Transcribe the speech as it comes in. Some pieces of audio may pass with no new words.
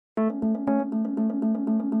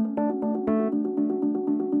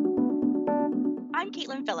I'm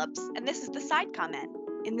Caitlin Phillips, and this is The Side Comment.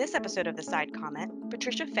 In this episode of The Side Comment,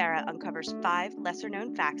 Patricia Fara uncovers 5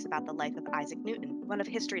 lesser-known facts about the life of Isaac Newton, one of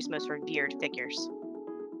history's most revered figures.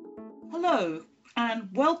 Hello, and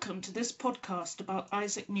welcome to this podcast about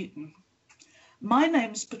Isaac Newton. My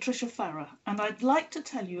name's Patricia Fara, and I'd like to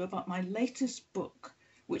tell you about my latest book,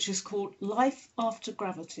 which is called Life After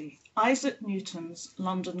Gravity, Isaac Newton's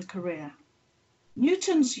London Career.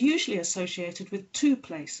 Newton's usually associated with 2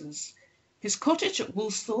 places: his cottage at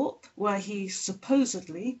Woolsthorpe, where he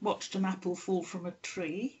supposedly watched an apple fall from a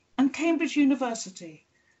tree, and Cambridge University,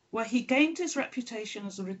 where he gained his reputation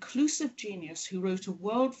as a reclusive genius who wrote a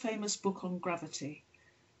world-famous book on gravity,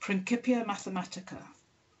 Principia Mathematica.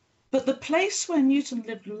 But the place where Newton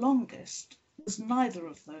lived longest was neither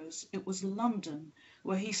of those. It was London,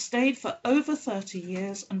 where he stayed for over 30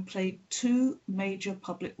 years and played 2 major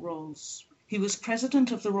public roles. He was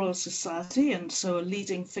president of the Royal Society and so a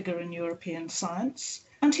leading figure in European science,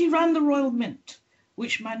 and he ran the Royal Mint,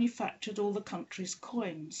 which manufactured all the country's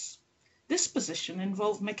coins. This position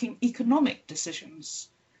involved making economic decisions,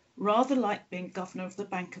 rather like being governor of the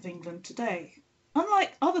Bank of England today.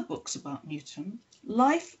 Unlike other books about Newton,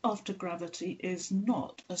 Life After Gravity is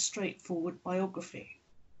not a straightforward biography.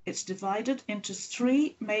 It's divided into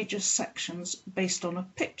 3 major sections based on a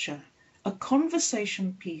picture, a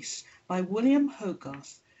conversation piece by William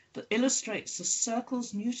Hogarth that illustrates the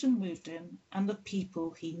circles Newton moved in and the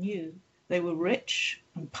people he knew. They were rich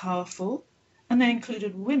and powerful, and they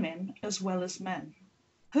included women as well as men.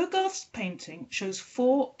 Hogarth's painting shows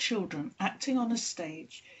 4 children acting on a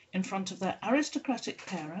stage in front of their aristocratic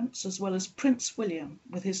parents as well as Prince William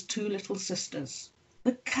with his 2 little sisters.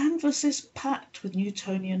 The canvas is packed with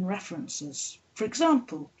Newtonian references. For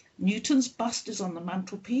example, Newton's bust is on the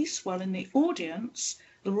mantelpiece, while in the audience,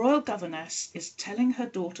 the royal governess is telling her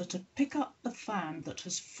daughter to pick up the fan that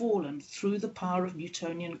has fallen through the power of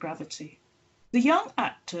Newtonian gravity. The young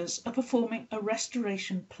actors are performing a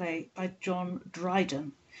restoration play by John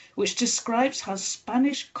Dryden, which describes how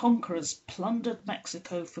Spanish conquerors plundered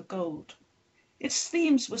Mexico for gold. Its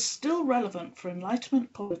themes were still relevant for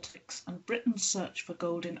Enlightenment politics and Britain's search for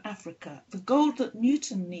gold in Africa, the gold that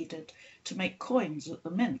Newton needed to make coins at the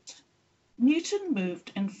mint. Newton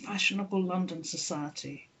moved in fashionable London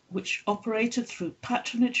society, which operated through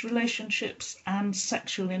patronage relationships and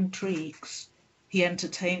sexual intrigues. He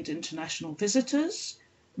entertained international visitors,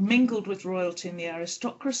 mingled with royalty and the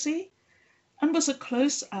aristocracy, and was a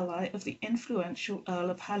close ally of the influential Earl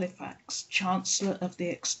of Halifax, Chancellor of the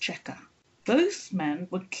Exchequer. Both men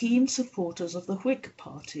were keen supporters of the Whig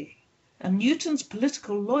Party, and Newton's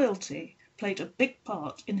political loyalty played a big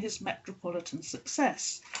part in his metropolitan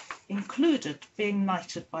success, included being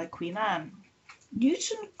knighted by Queen Anne.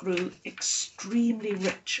 Newton grew extremely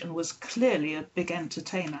rich and was clearly a big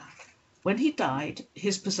entertainer. When he died,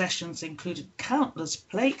 his possessions included countless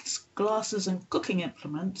plates, glasses, and cooking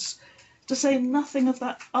implements, to say nothing of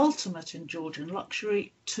that ultimate in Georgian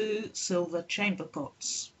luxury, 2 silver chamber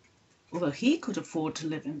pots. Although he could afford to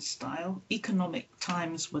live in style, economic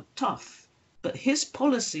times were tough, but his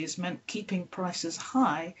policies meant keeping prices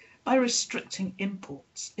high by restricting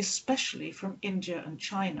imports, especially from India and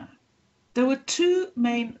China. There were 2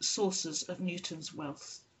 main sources of Newton's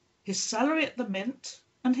wealth: his salary at the mint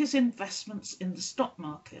and his investments in the stock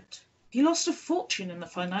market. He lost a fortune in the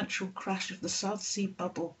financial crash of the South Sea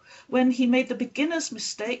bubble, when he made the beginner's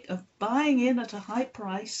mistake of buying in at a high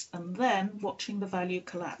price and then watching the value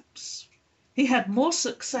collapse. He had more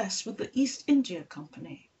success with the East India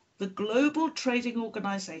Company, the global trading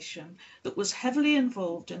organization that was heavily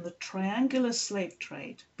involved in the triangular slave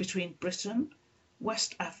trade between Britain,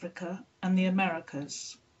 West Africa, and the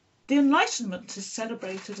Americas. The Enlightenment is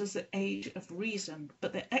celebrated as the age of reason,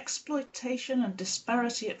 but the exploitation and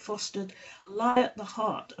disparity it fostered lie at the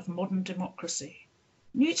heart of modern democracy.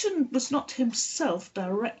 Newton was not himself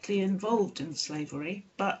directly involved in slavery,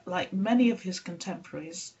 but like many of his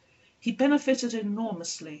contemporaries, he benefited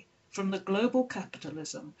enormously from the global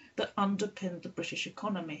capitalism that underpinned the British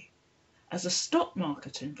economy. As a stock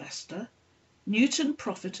market investor, Newton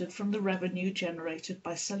profited from the revenue generated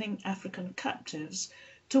by selling African captives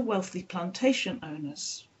to wealthy plantation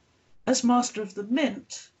owners. As master of the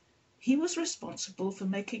mint, he was responsible for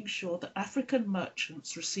making sure that African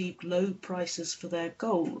merchants received low prices for their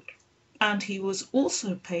gold, and he was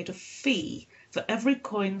also paid a fee for every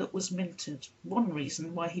coin that was minted, one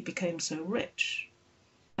reason why he became so rich.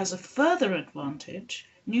 As a further advantage,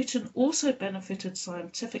 Newton also benefited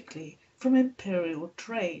scientifically from imperial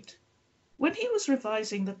trade. When he was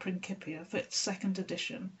revising the Principia for its 2nd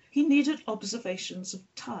edition, he needed observations of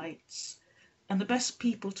tides, and the best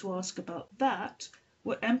people to ask about that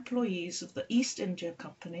were employees of the East India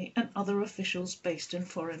Company and other officials based in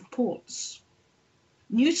foreign ports.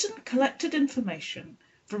 Newton collected information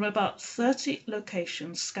from about 30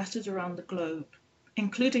 locations scattered around the globe,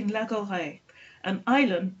 including Lagoré, an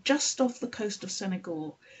island just off the coast of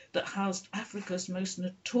Senegal that housed Africa's most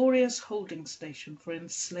notorious holding station for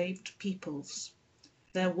enslaved peoples.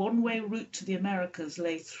 Their one-way route to the Americas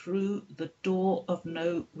lay through the door of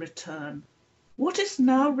no return. What is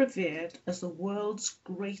now revered as the world's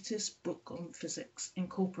greatest book on physics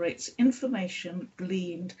incorporates information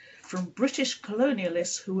gleaned from British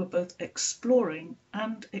colonialists who were both exploring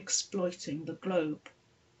and exploiting the globe.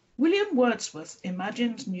 William Wordsworth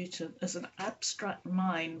imagined Newton as an abstract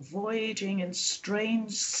mind voyaging in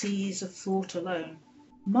strange seas of thought alone.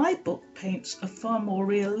 My book paints a far more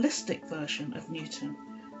realistic version of Newton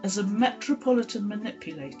as a metropolitan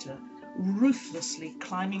manipulator ruthlessly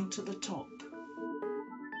climbing to the top.